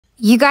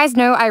You guys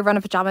know I run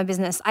a pajama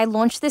business. I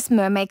launched this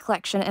mermaid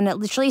collection and it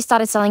literally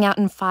started selling out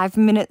in 5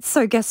 minutes.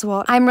 So guess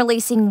what? I'm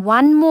releasing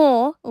one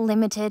more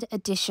limited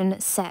edition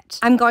set.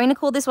 I'm going to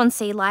call this one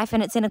Sea Life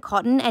and it's in a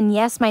cotton. And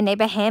yes, my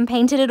neighbor hand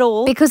painted it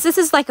all. Because this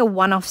is like a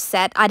one-off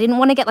set, I didn't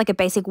want to get like a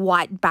basic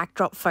white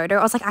backdrop photo.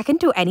 I was like, I can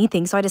do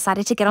anything. So I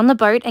decided to get on the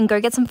boat and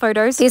go get some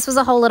photos. This was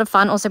a whole lot of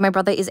fun. Also, my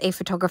brother is a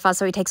photographer,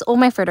 so he takes all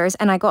my photos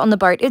and I got on the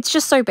boat. It's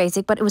just so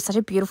basic, but it was such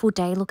a beautiful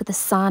day. Look at the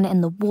sun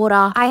and the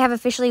water. I have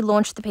officially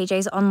launched the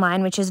PJs online,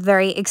 which is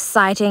very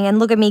exciting, and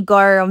look at me go.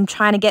 I'm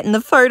trying to get in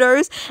the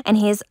photos and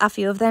here's a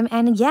few of them,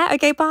 and yeah,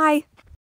 okay, bye.